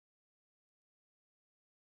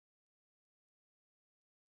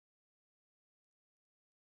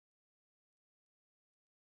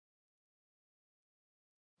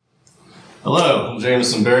Hello, I'm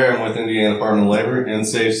Jameson. I'm with Indiana Department of Labor,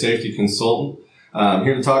 INSafe Safety Consultant. I'm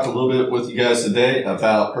here to talk a little bit with you guys today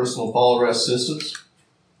about personal fall arrest systems.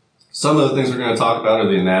 Some of the things we're going to talk about are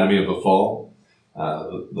the anatomy of a fall,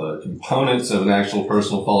 the components of an actual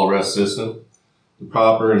personal fall arrest system, the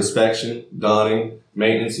proper inspection, donning,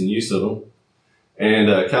 maintenance, and use of them,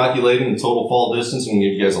 and calculating the total fall distance. I'm going to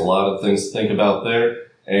give you guys a lot of things to think about there,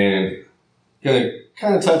 and going to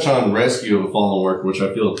kind of touch on rescue of a fallen worker, which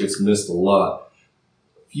I feel gets missed a lot.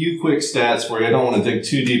 A few quick stats for you. I don't want to dig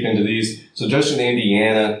too deep into these. So just in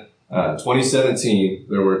Indiana, 2017,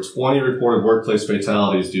 there were 20 reported workplace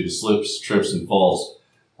fatalities due to slips, trips, and falls.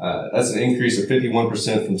 That's an increase of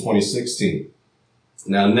 51% from 2016.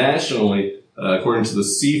 Now nationally, according to the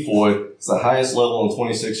CFOI, it's the highest level in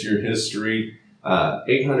 26-year history,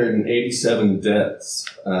 887 deaths.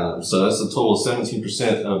 So that's a total of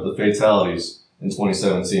 17% of the fatalities in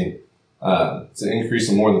 2017. It's an increase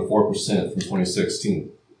of more than 4% from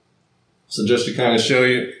 2016. So just to kind of show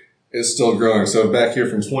you, it's still growing. So back here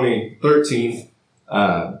from 2013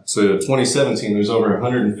 to 2017, there's over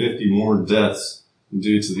 150 more deaths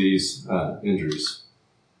due to these injuries.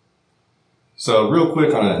 So real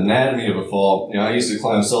quick on anatomy of a fall, I used to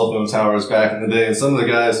climb cell phone towers back in the day, and some of the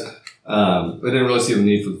guys, they didn't really see the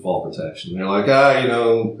need for the fall protection. They're like,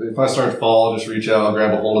 if I start to fall, I'll just reach out, I'll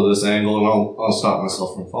grab a hold of this angle, and I'll stop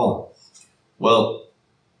myself from falling. Well,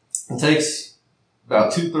 it takes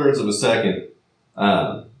about 2/3 of a second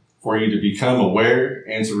for you to become aware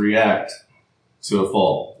and to react to a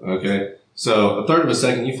fall, okay? So 1/3 of a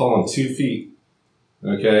second, you fall on 2 feet,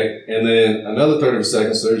 okay? And then another 1/3 of a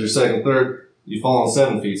second, so there's your second third, you fall on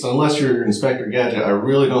 7 feet. So unless you're Inspector Gadget, I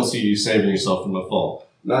really don't see you saving yourself from a fall.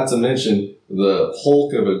 Not to mention the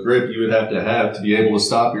hulk of a grip you would have to be able to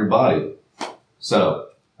stop your body. So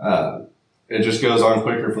it just goes on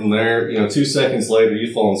quicker from there. 2 seconds later,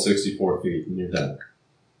 you fall on 64 feet and you're done.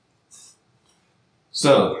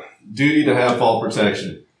 So, duty to have fall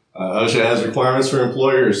protection. OSHA has requirements for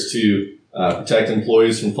employers to protect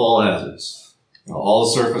employees from fall hazards. All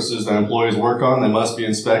the surfaces that employees work on, they must be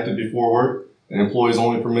inspected before work, and employees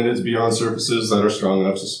only permitted to be on surfaces that are strong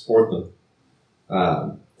enough to support them.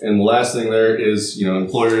 And the last thing there is,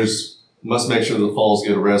 employers must make sure the falls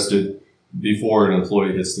get arrested before an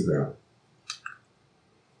employee hits the ground.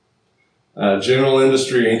 General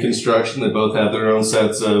industry and construction, they both have their own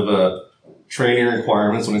sets of training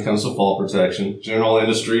requirements when it comes to fall protection. General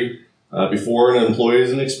industry, before an employee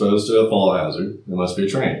is exposed to a fall hazard, they must be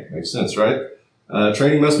trained. Makes sense, right?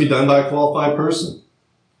 Training must be done by a qualified person.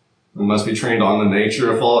 They must be trained on the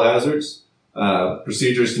nature of fall hazards,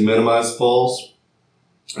 procedures to minimize falls,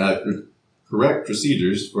 correct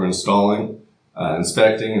procedures for installing,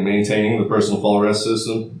 inspecting, and maintaining the personal fall arrest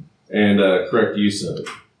system, and correct use of it.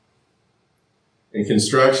 In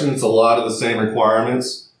construction, it's a lot of the same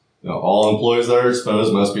requirements. All employees that are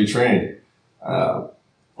exposed must be trained. A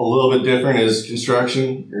little bit different is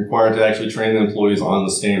construction. You're required to actually train the employees on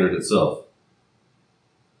the standard itself,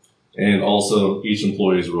 and also each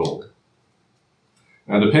employee's role.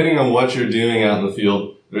 Now, depending on what you're doing out in the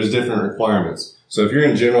field, there's different requirements. So if you're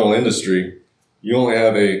in general industry, you only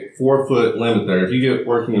have a 4-foot limit there. If you get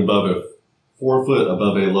working above 4 foot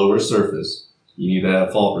above a lower surface, you need to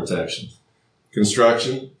have fall protection.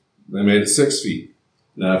 Construction, they made it 6 feet.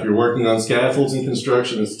 Now, if you're working on scaffolds in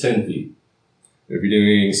construction, it's 10 feet. If you're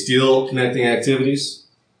doing steel connecting activities,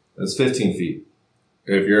 that's 15 feet.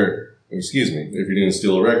 If you're doing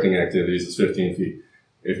steel erecting activities, it's 15 feet.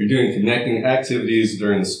 If you're doing connecting activities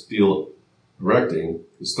during steel erecting,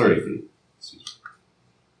 it's 30 feet.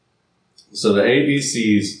 So the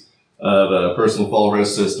ABCs of personal fall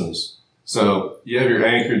arrest systems. So you have your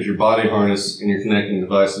anchorage, your body harness, and your connecting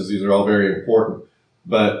devices. These are all very important.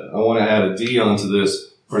 But I want to add a D onto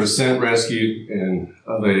this for descent, rescue,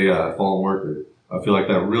 of a fallen worker. I feel like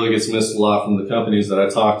that really gets missed a lot from the companies that I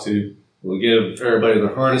talk to. They'll give everybody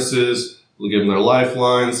their harnesses, they'll give them their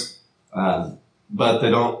lifelines, but they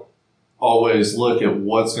don't always look at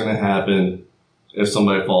what's going to happen if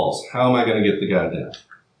somebody falls. How am I going to get the guy down?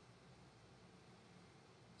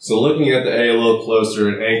 So looking at the A a little closer,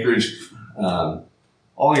 at anchorage,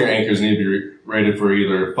 all your anchors need to be rated for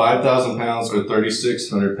either 5,000 pounds or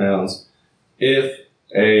 3,600 pounds if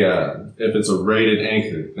it's a rated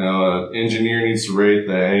anchor. Now, an engineer needs to rate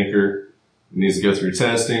the anchor. It needs to go through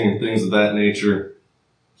testing and things of that nature.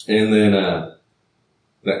 And then the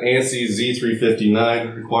ANSI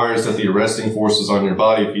Z359 requires that the arresting forces on your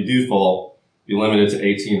body, if you do fall, be limited to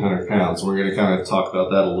 1,800 pounds. We're going to kind of talk about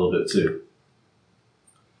that a little bit too.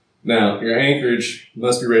 Now, your anchorage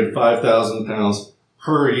must be rated 5,000 pounds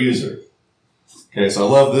per user. Okay, so I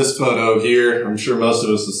love this photo here. I'm sure most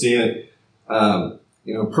of us have seen it.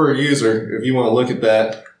 Per user, if you want to look at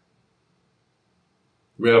that,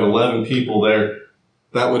 we have 11 people there.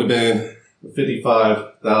 That would have been a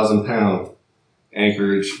 55,000 pound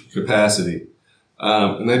anchorage capacity.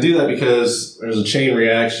 And they do that because there's a chain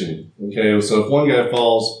reaction. Okay, so if one guy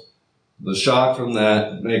falls, the shock from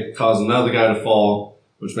that may cause another guy to fall,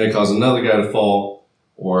 which may cause another guy to fall,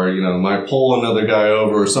 or, might pull another guy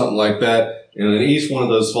over or something like that. And then each one of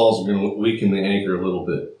those falls are going to weaken the anchor a little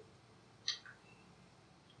bit.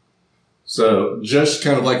 So just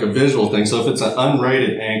kind of like a visual thing. So if it's an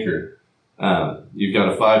unrated anchor, you've got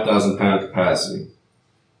a 5,000 pound capacity.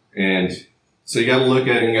 And so you got to look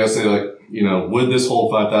at it and you got to say, like, would this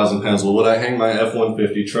hold 5,000 pounds? Well, would I hang my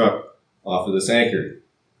F-150 truck off of this anchor?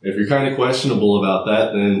 If you're kind of questionable about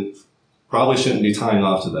that, then probably shouldn't be tying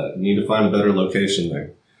off to that. You need to find a better location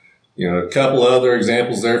there. A couple of other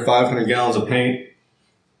examples there: 500 gallons of paint,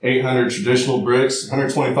 800 traditional bricks,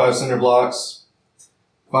 125 cinder blocks,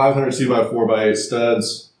 500 2x4x8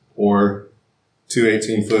 studs, or 2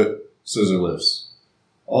 18-foot scissor lifts.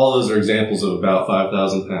 All those are examples of about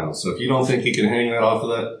 5,000 pounds. So if you don't think you can hang that off of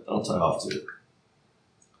that, don't tie off to it.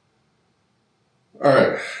 All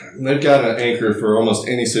right, they've got an anchor for almost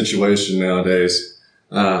any situation nowadays.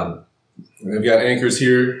 They've got anchors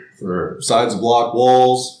here for sides of block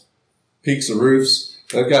walls, peaks of roofs.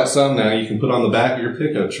 They've got some now you can put on the back of your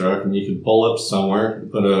pickup truck, and you can pull up somewhere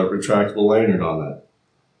and put a retractable lanyard on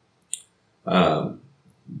that.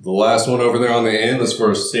 The last one over there on the end is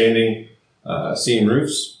for standing seam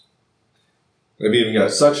roofs. They've even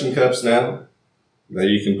got suction cups now that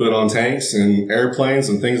you can put on tanks and airplanes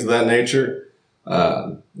and things of that nature.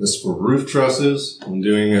 This is for roof trusses and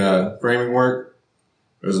doing framing work.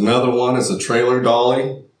 There's another one, it's a trailer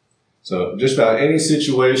dolly. So just about any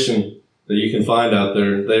situation that you can find out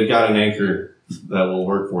there, they've got an anchor that will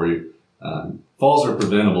work for you. Falls are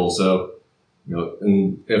preventable, so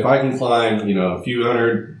and if I can climb a few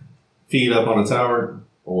hundred feet up on a tower,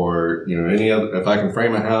 or any other, if I can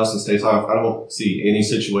frame a house and stay top, I don't see any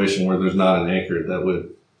situation where there's not an anchor that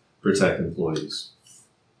would protect employees.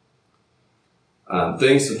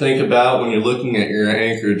 Things to think about when you're looking at your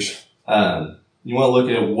anchorage. You want to look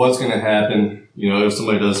at what's going to happen. If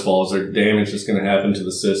somebody does fall, is there damage that's going to happen to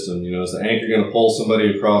the system? Is the anchor going to pull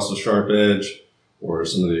somebody across a sharp edge, or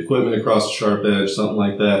some of the equipment across a sharp edge, something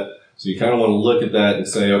like that? So you kind of want to look at that and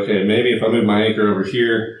say, okay, maybe if I move my anchor over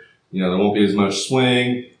here, there won't be as much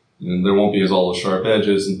swing, and there won't be all the sharp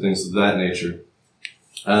edges and things of that nature.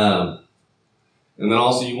 And then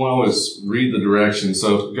also you want to always read the direction.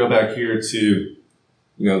 So go back here to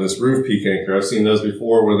this roof peak anchor. I've seen those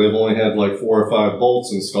before where they've only had like 4 or 5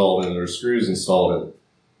 bolts installed in it or screws installed in it.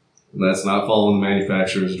 And that's not following the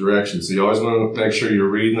manufacturer's directions. So you always want to make sure you're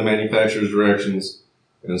reading the manufacturer's directions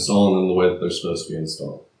and installing them the way that they're supposed to be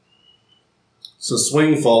installed. So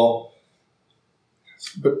swing fall,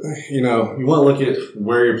 but you want to look at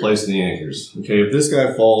where you're placing the anchors. Okay, if this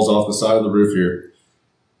guy falls off the side of the roof here,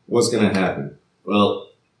 what's going to happen? Well,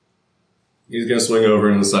 he's going to swing over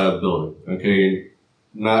in the side of the building. Okay,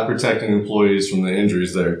 not protecting employees from the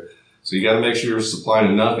injuries there. So you got to make sure you're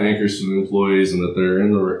supplying enough anchors to the employees and that they're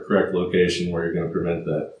in the correct location where you're going to prevent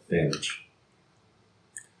that damage.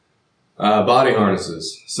 Body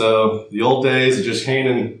harnesses. So the old days of just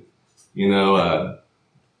handing,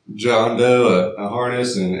 John Doe a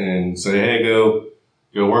harness and say, hey, go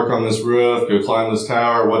work on this roof, go climb this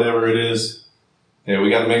tower, whatever it is. Okay, we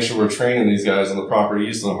got to make sure we're training these guys on the proper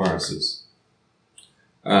use of the harnesses.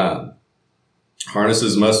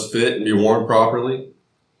 Harnesses must fit and be worn properly.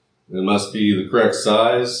 It must be the correct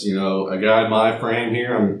size. A guy in my frame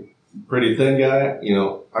here, I'm a pretty thin guy.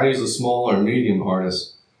 I use a small or medium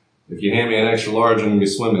harness. If you hand me an extra large, I'm going to be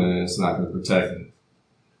swimming in it. It's not going to protect me.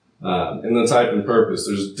 And the type and purpose.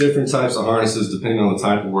 There's different types of harnesses depending on the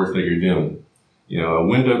type of work that you're doing. A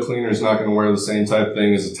window cleaner is not going to wear the same type of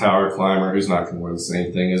thing as a tower climber, who's not going to wear the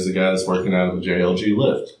same thing as the guy that's working out of a JLG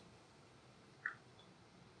lift.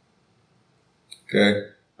 Okay.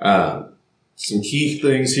 Some key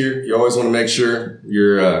things here. You always want to make sure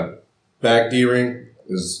your back D-ring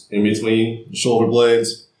is in between the shoulder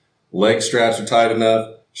blades. Leg straps are tight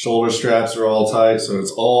enough. Shoulder straps are all tight, so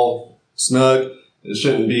it's all snug. It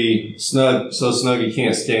shouldn't be snug, so snug you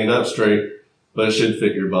can't stand up straight, but it should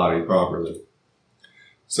fit your body properly.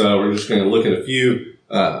 So we're just going to look at a few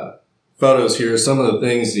photos here. Some of the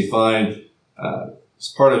things you find as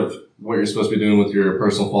part of what you're supposed to be doing with your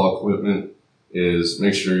personal fall equipment is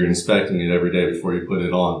make sure you're inspecting it every day before you put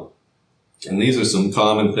it on. And these are some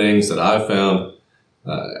common things that I've found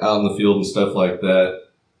out in the field and stuff like that,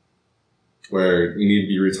 where you need to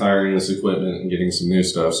be retiring this equipment and getting some new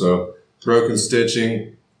stuff. So broken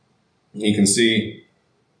stitching, You can see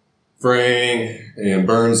fraying and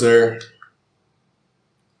burns there.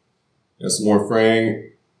 Got some more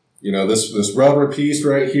fraying. You know, this rubber piece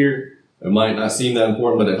right here, it might not seem that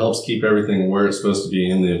important, but it helps keep everything where it's supposed to be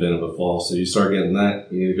in the event of a fall. So you start getting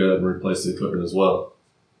that, you need to go ahead and replace the equipment as well.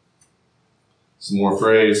 Some more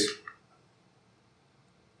frays.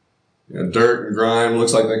 You know, dirt and grime,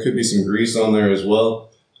 looks like there could be some grease on there as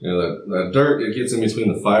well. You know, that dirt, it gets in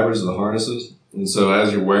between the fibers of the harnesses. And so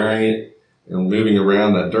as you're wearing it and moving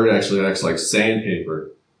around, that dirt actually acts like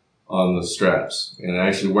sandpaper on the straps. And it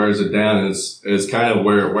actually wears it down. And it's kind of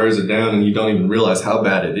where it wears it down and you don't even realize how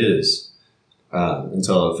bad it is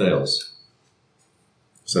until it fails.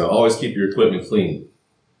 So always keep your equipment clean.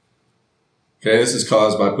 Okay, this is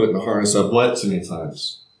caused by putting the harness up wet too many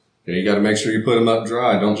times. Okay, you got to make sure you put them up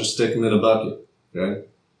dry. Don't just stick them in a bucket. Okay.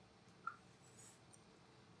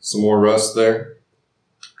 Some more rust there.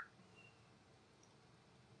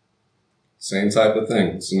 Same type of thing.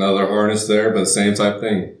 It's another harness there, but same type of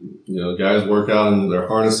thing. You know, guys work out in their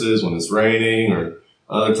harnesses when it's raining or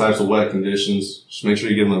other types of wet conditions. Just make sure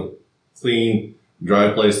you give them a clean,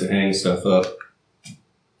 dry place to hang stuff up.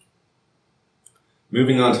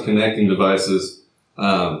 Moving on to connecting devices.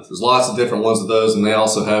 There's lots of different ones of those, and they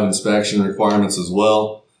also have inspection requirements as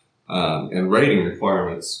well, and rating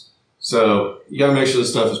requirements. So you got to make sure this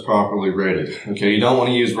stuff is properly rated. Okay, you don't want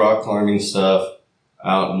to use rock climbing stuff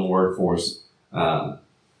out in the workforce.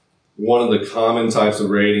 One of the common types of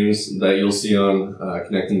ratings that you'll see on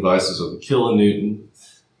connecting devices are the kilonewton.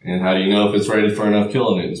 And how do you know if it's rated for enough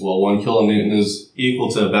kilonewtons? Well, 1 kilonewton is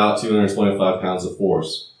equal to about 225 pounds of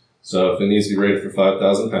force. So if it needs to be rated for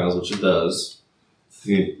 5,000 pounds, which it does,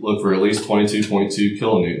 you look for at least 22.2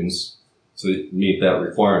 kilonewtons to meet that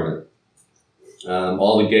requirement.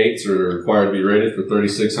 All the gates are required to be rated for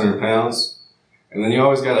 3,600 pounds. And then you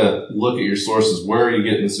always got to look at your sources. Where are you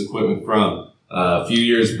getting this equipment from? A few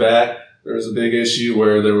years back, there was a big issue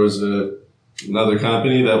where there was another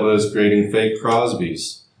company that was creating fake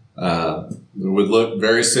Crosbys. It would look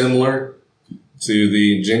very similar to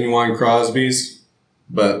the genuine Crosbys,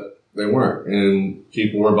 but they weren't. And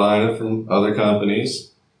people were buying it from other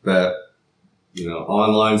companies that, you know,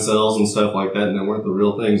 online sales and stuff like that, and they weren't the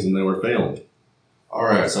real things, and they were failing. All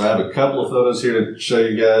right, so I have a couple of photos here to show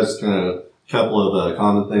you guys kind of a couple of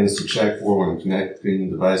common things to check for when connecting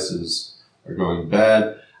devices are going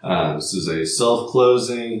bad. This is a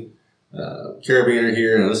self-closing carabiner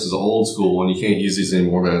here. Now, this is an old school one. You can't use these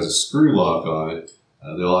anymore, but it has a screw lock on it.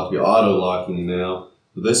 They'll have to be auto-locking now.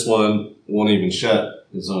 But this one won't even shut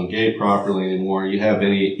its own gate properly anymore. You have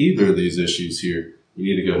either of these issues here, you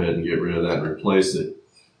need to go ahead and get rid of that and replace it.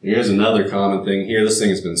 And here's another common thing here. This thing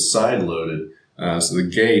has been side-loaded. So the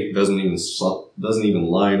gate doesn't even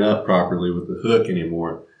line up properly with the hook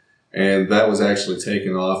anymore. And that was actually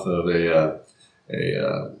taken off of a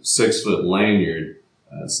 6-foot lanyard.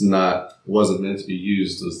 Wasn't meant to be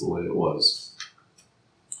used as the way it was.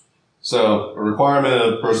 So a requirement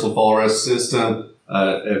of personal fall arrest system,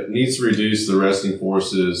 it needs to reduce the arresting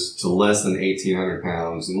forces to less than 1,800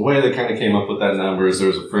 pounds. And the way they kind of came up with that number is there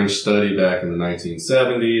was a French study back in the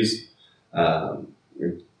 1970s.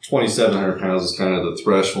 2,700 pounds is kind of the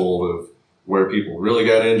threshold of where people really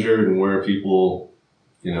got injured and where people,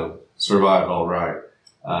 you know, survived all right.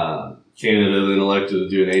 Canada then elected to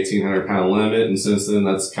do an 1,800 pound limit, and since then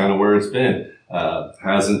that's kind of where it's been.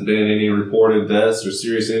 Hasn't been any reported deaths or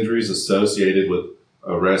serious injuries associated with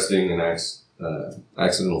arresting an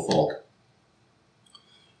accidental fall.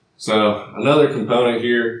 So another component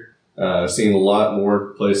here, I've seen a lot in the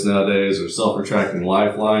workplace nowadays, are self-retracting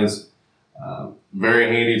lifelines. Very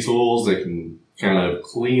handy tools. They can kind of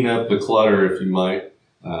clean up the clutter, if you might.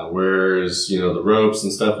 Whereas, you know, the ropes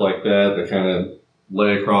and stuff like that, they kind of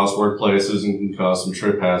lay across workplaces and can cause some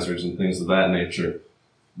trip hazards and things of that nature.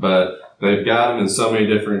 But they've got them in so many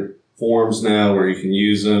different forms now where you can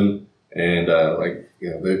use them. And,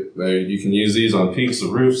 you can use these on peaks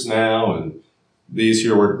of roofs now. And these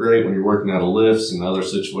here work great when you're working out of lifts and other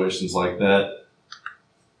situations like that.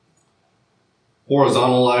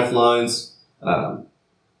 Horizontal lifelines.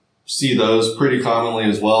 See those pretty commonly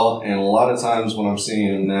as well, and a lot of times when I'm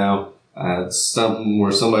seeing them now, it's something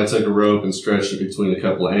where somebody took a rope and stretched it between a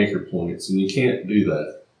couple of anchor points, and you can't do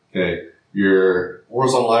that. Okay, your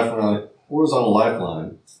horizontal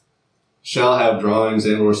lifeline shall have drawings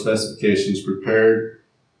and/or specifications prepared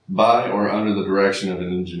by or under the direction of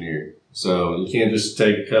an engineer. So you can't just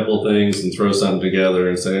take a couple of things and throw something together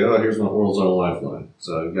and say, "Oh, here's my horizontal lifeline."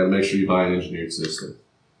 So you've got to make sure you buy an engineered system.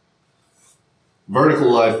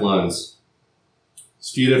 Vertical lifelines. There's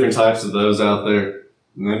a few different types of those out there.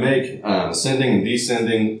 And they make ascending and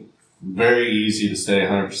descending very easy to stay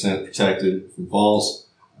 100% protected from falls.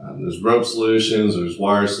 There's rope solutions, there's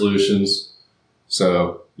wire solutions.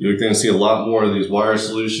 So you're going to see a lot more of these wire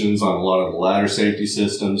solutions on a lot of the ladder safety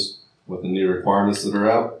systems with the new requirements that are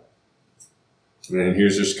out. And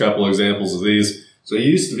here's just a couple examples of these. So it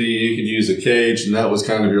used to be you could use a cage, and that was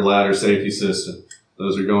kind of your ladder safety system.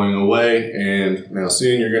 Those are going away, and now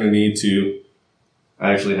soon you're going to need to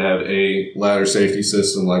actually have a ladder safety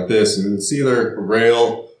system like this. And it's either a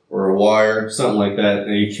rail or a wire, something like that.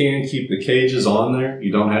 And you can keep the cages on there.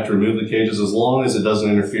 You don't have to remove the cages as long as it doesn't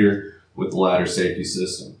interfere with the ladder safety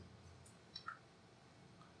system.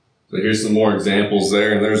 So here's some more examples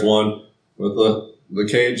there. And there's one with the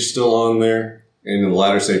cage still on there and the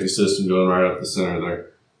ladder safety system going right up the center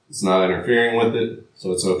there. It's not interfering with it,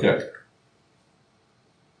 so it's okay.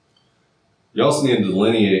 You also need to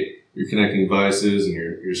delineate your connecting devices and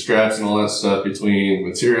your straps and all that stuff between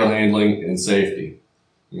material handling and safety.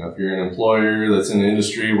 You know, if you're an employer that's in an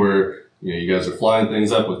industry where, you know, you guys are flying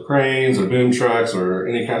things up with cranes or boom trucks or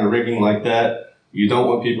any kind of rigging like that, you don't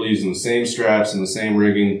want people using the same straps and the same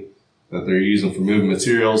rigging that they're using for moving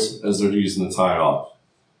materials as they're using to tie off.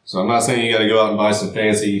 So I'm not saying you got to go out and buy some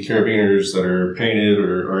fancy carabiners that are painted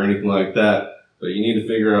or anything like that, but you need to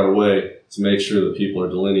figure out a way to make sure that people are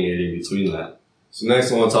delineating between that. So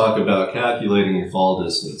next I want to talk about calculating your fall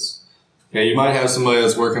distance. Okay, you might have somebody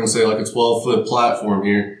that's working, say, like a 12-foot platform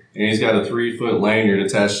here, and he's got a 3-foot lanyard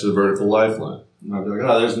attached to the vertical lifeline. And I'll be like,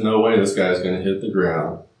 oh, there's no way this guy's going to hit the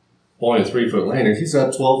ground. Only a 3-foot lanyard, he's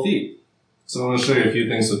at 12 feet. So I want to show you a few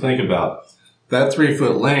things to think about. That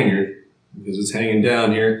 3-foot lanyard, because it's hanging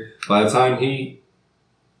down here, by the time he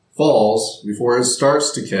falls, before it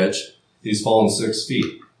starts to catch, he's fallen 6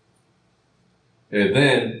 feet. And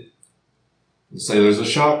then, let's say there's a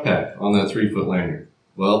shock pack on that 3-foot lanyard.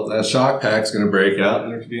 Well, that shock pack's going to break out,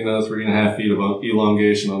 and there could be another 3.5 feet of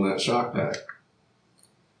elongation on that shock pack.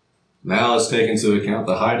 Now let's take into account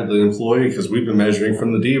the height of the employee, because we've been measuring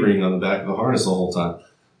from the D-ring on the back of the harness the whole time.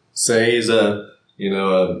 Say he's a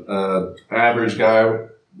average guy,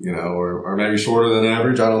 you know, or maybe shorter than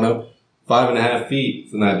average, I don't know, 5.5 feet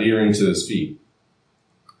from that D-ring to his feet.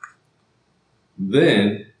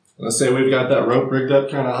 Then, let's say we've got that rope rigged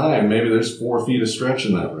up kind of high, and maybe there's 4 feet of stretch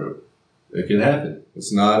in that rope. It could happen.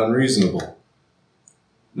 It's not unreasonable.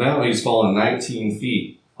 Now he's fallen 19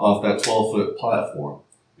 feet off that 12-foot platform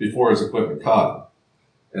before his equipment caught him.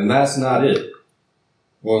 And that's not it.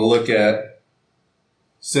 We'll look at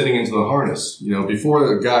sitting into the harness. You know, before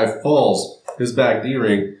the guy falls, his back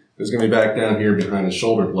D-ring is going to be back down here behind his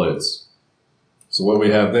shoulder blades. So what do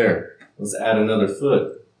we have there? Let's add another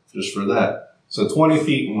foot just for that. So 20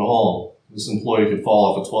 feet in all, this employee could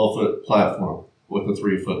fall off a 12-foot platform with a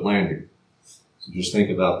 3-foot lanyard. So just think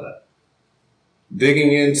about that.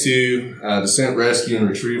 Digging into descent, rescue, and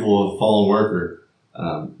retrieval of a fallen worker,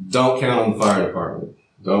 don't count on the fire department.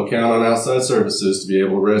 Don't count on outside services to be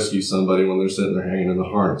able to rescue somebody when they're sitting there hanging in the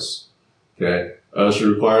harness. Okay?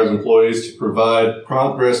 OSHA requires employees to provide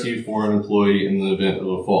prompt rescue for an employee in the event of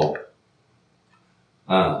a fall.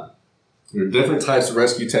 There are different types of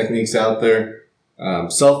rescue techniques out there.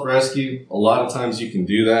 Self-rescue, a lot of times you can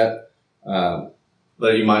do that,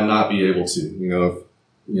 but you might not be able to. You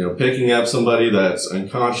know, picking up somebody that's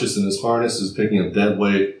unconscious in his harness is picking up dead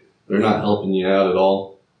weight. They're not helping you out at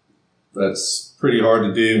all. That's pretty hard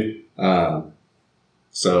to do.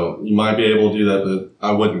 So you might be able to do that, but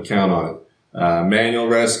I wouldn't count on it. Manual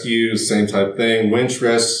rescue, same type thing. Winch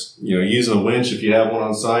rest, you know, using a winch if you have one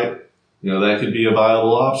on site, you know, that could be a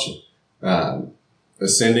viable option.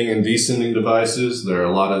 Ascending and descending devices, there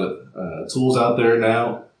are a lot of tools out there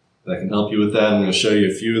now that can help you with that. I'm going to show you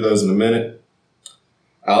a few of those in a minute.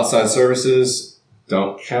 Outside services,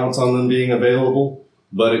 don't count on them being available,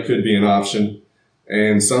 but it could be an option.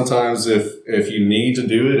 And sometimes if you need to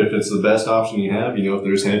do it, if it's the best option you have, you know, if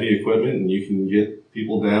there's heavy equipment and you can get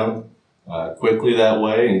people down quickly that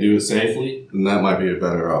way and do it safely, then that might be a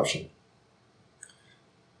better option.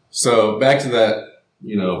 So back to that,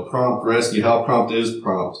 you know, prompt rescue, how prompt is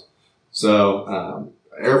prompt? So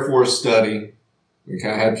Air Force study, we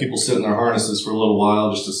kind of had people sit in their harnesses for a little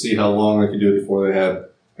while just to see how long they could do it before they had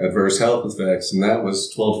adverse health effects, and that was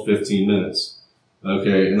 12 to 15 minutes.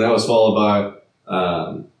 Okay, and that was followed by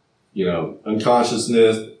you know,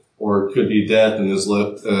 unconsciousness, or it could be death in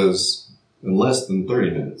less than 30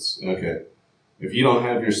 minutes. Okay. If you don't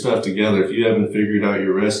have your stuff together, if you haven't figured out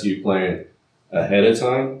your rescue plan ahead of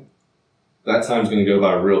time, that time's going to go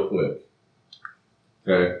by real quick.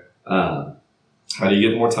 Okay. How do you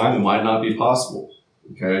get more time? It might not be possible.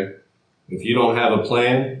 Okay. If you don't have a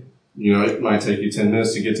plan, you know, it might take you 10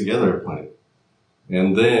 minutes to get together a plan.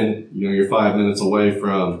 And then, you know, you're 5 minutes away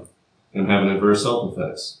from him having adverse health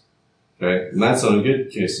effects. Okay, and that's on a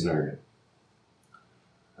good case scenario.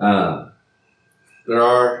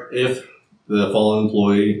 If the fallen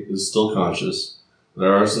employee is still conscious,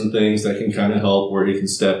 there are some things that can kind of help where he can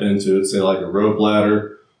step into it, say like a rope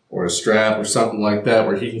ladder or a strap or something like that,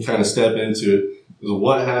 where he can kind of step into it. Because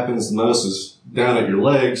what happens the most is down at your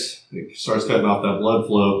legs, it starts cutting off that blood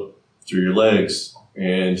flow through your legs,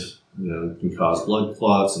 and it can cause blood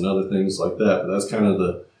clots and other things like that. But that's kind of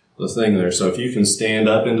the thing there. So if you can stand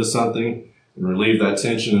up into something and relieve that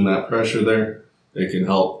tension and that pressure there, it can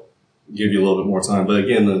help give you a little bit more time. But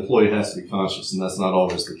again, the employee has to be conscious, and that's not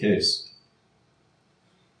always the case.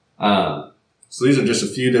 So these are just a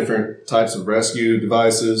few different types of rescue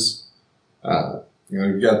devices.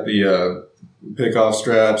 You've got the pick-off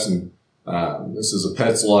straps, and this is a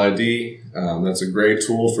Petzl ID. That's a great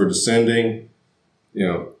tool for descending.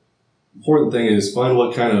 Important thing is find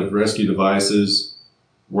what kind of rescue devices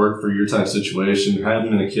work for your type of situation. Have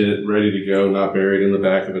them in a kit ready to go, not buried in the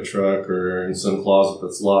back of a truck or in some closet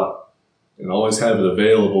that's locked. And always have it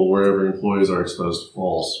available wherever employees are exposed to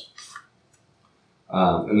falls.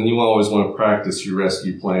 And then you always want to practice your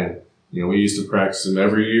rescue plan. We used to practice them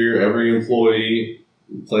every year. Every employee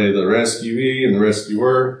would play the rescuee and the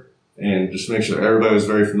rescuer, and just make sure everybody was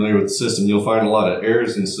very familiar with the system. You'll find a lot of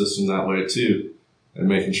errors in the system that way too, and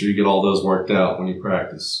making sure you get all those worked out when you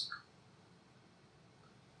practice.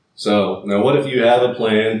 So now what if you have a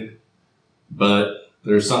plan, but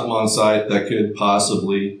there's something on site that could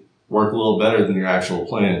possibly work a little better than your actual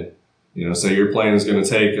plan? Say your plan is going to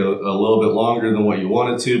take a little bit longer than what you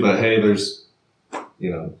want it to, but hey, there's,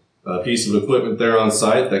 a piece of equipment there on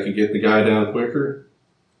site that could get the guy down quicker.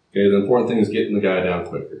 Okay, the important thing is getting the guy down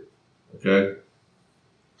quicker. Okay?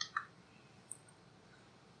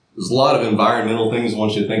 There's a lot of environmental things I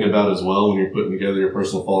want you to think about as well when you're putting together your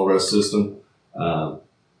personal fall arrest system.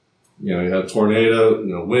 You have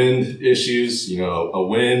tornado, wind issues, a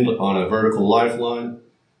wind on a vertical lifeline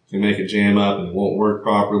can make it jam up and it won't work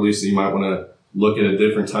properly. So you might want to look at a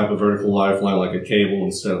different type of vertical lifeline, like a cable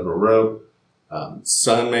instead of a rope.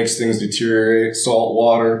 Sun makes things deteriorate. Salt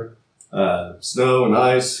water, snow and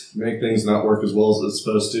ice make things not work as well as it's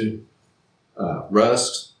supposed to.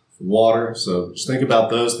 Rust from water. So just think about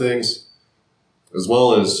those things, as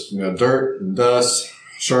well as dirt and dust,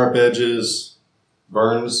 sharp edges,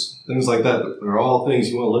 burns, things like that. They're all things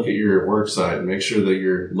you want to look at your work site and make sure that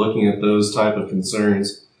you're looking at those type of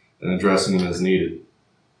concerns and addressing them as needed.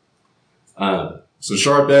 So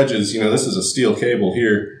sharp edges, this is a steel cable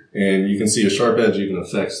here, and you can see a sharp edge even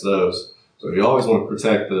affects those. So you always want to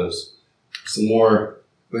protect those. Some more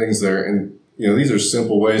things there, and these are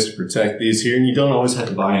simple ways to protect these here, and you don't always have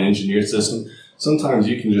to buy an engineered system. Sometimes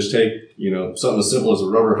you can just take, something as simple as a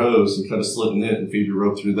rubber hose and cut a slit in it and feed your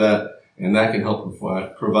rope through that. And that can help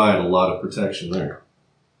provide a lot of protection there.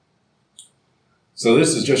 So this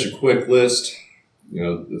is just a quick list.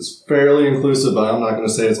 It's fairly inclusive, but I'm not going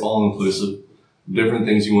to say it's all inclusive. Different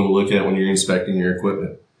things you want to look at when you're inspecting your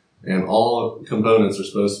equipment. And all components are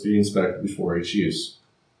supposed to be inspected before each use.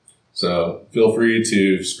 So feel free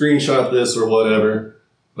to screenshot this or whatever,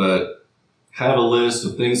 but have a list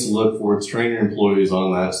of things to look for. Train your employees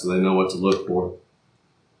on that so they know what to look for.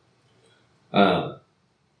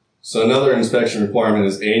 So another inspection requirement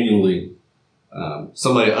is annually.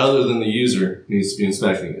 Somebody other than the user needs to be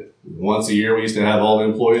inspecting it. Once a year, we used to have all the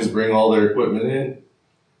employees bring all their equipment in,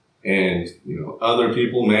 and other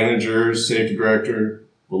people, managers, safety director,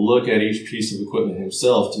 will look at each piece of equipment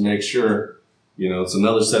himself to make sure it's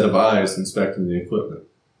another set of eyes inspecting the equipment.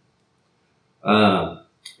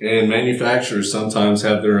 And manufacturers sometimes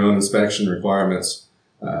have their own inspection requirements.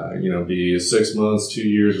 Be 6 months, 2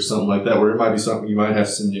 years, or something like that, where it might be something you might have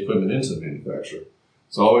to send the equipment into the manufacturer.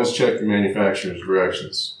 So always check your manufacturer's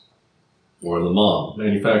directions, or the MOM,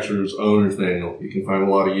 Manufacturer's Owner's Manual. You can find a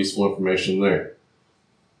lot of useful information there.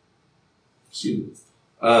 Excuse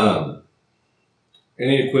me.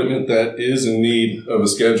 Any equipment that is in need of a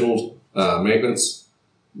scheduled maintenance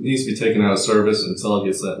needs to be taken out of service until it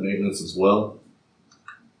gets that maintenance as well.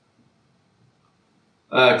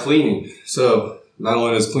 Cleaning. So not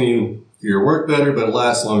only does clean your work better, but it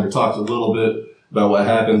lasts longer. Talked a little bit about what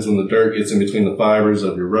happens when the dirt gets in between the fibers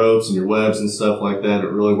of your ropes and your webs and stuff like that.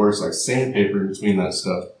 It really works like sandpaper in between that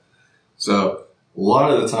stuff. So a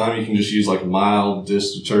lot of the time you can just use like a mild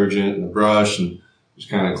dish detergent and a brush and just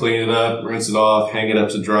kind of clean it up, rinse it off, hang it up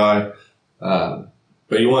to dry.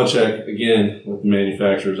 But you want to check, again, with the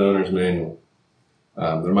manufacturer's owner's manual.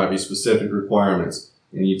 There might be specific requirements.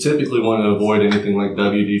 And you typically want to avoid anything like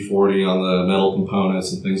WD-40 on the metal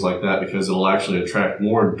components and things like that, because it'll actually attract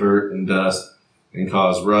more dirt and dust and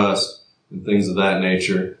cause rust and things of that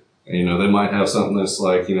nature. And, you know, they might have something that's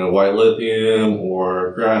like, you know, white lithium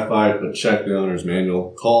or graphite, but check the owner's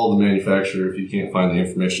manual. Call the manufacturer if you can't find the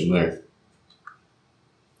information there.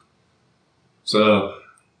 So,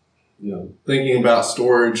 you know, thinking about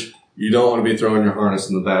storage, you don't want to be throwing your harness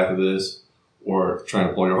in the back of this or trying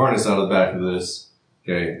to pull your harness out of the back of this.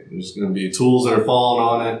 Okay, there's going to be tools that are falling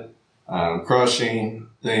on it, crushing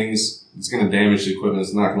things. It's going to damage the equipment.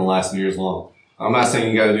 It's not going to last years long. I'm not saying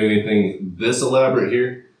you got to do anything this elaborate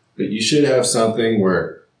here, but you should have something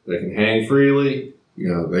where they can hang freely. You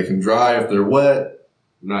know, they can dry if they're wet.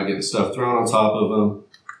 You're not getting stuff thrown on top of them.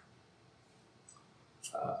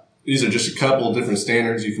 These are just a couple of different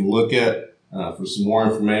standards you can look at for some more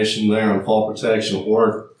information there on fall protection,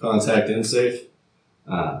 or contact INSafe.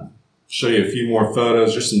 Show you a few more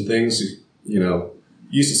photos, just some things, you know,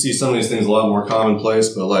 used to see some of these things a lot more commonplace,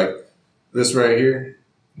 but like this right here,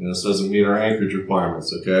 you know, this doesn't meet our anchorage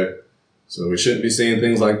requirements, okay? So we shouldn't be seeing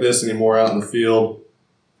things like this anymore out in the field.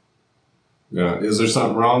 Is there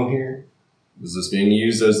something wrong here? Is this being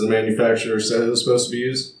used as the manufacturer said it was supposed to be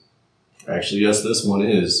used? Actually, yes, this one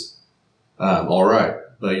is. All right,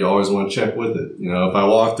 but you always want to check with it. You know, if I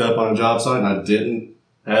walked up on a job site and I didn't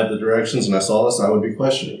have the directions and I saw this, I would be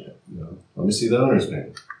questioning it. You know, let me see the owner's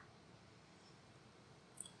manual.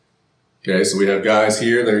 Okay, so we have guys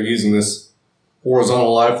here that are using this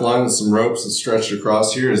horizontal lifeline with some ropes that's stretched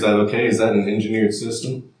across here. Is that okay? Is that an engineered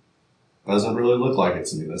system? Doesn't really look like it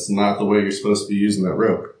to me. That's not the way you're supposed to be using that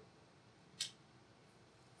rope.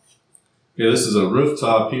 Okay, this is a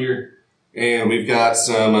rooftop here, and we've got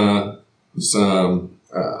some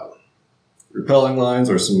repelling lines,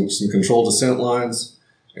 or some controlled descent lines,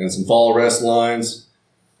 and some fall arrest lines.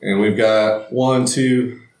 And we've got 1,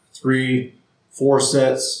 2, 3, 4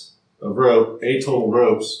 sets of rope, 8 total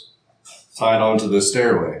ropes tied onto the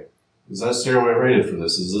stairway. Is that stairway rated for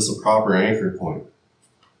this? Is this a proper anchor point?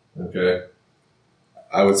 Okay.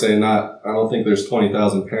 I would say not. I don't think there's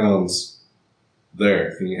 20,000 pounds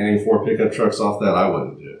there. Can you hang 4 pickup trucks off that? I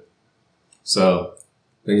wouldn't do it. So,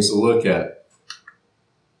 things to look at.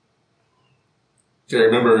 Okay,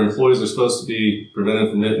 remember, employees are supposed to be prevented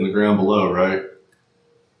from hitting the ground below, right?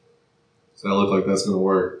 Does that look like that's going to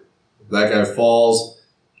work? If that guy falls,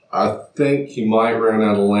 I think he might run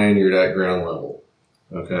out of lanyard at ground level.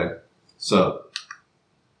 Okay, so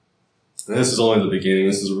this is only the beginning.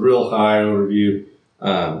 This is a real high overview.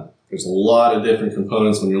 There's a lot of different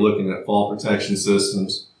components when you're looking at fall protection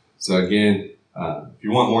systems. So again, if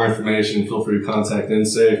you want more information, feel free to contact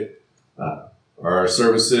INSafe. Our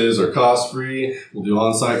services are cost-free. We'll do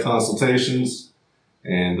on-site consultations,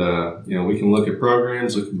 and you know, we can look at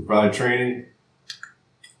programs, we can provide training.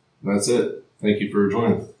 That's it. Thank you for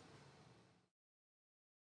joining.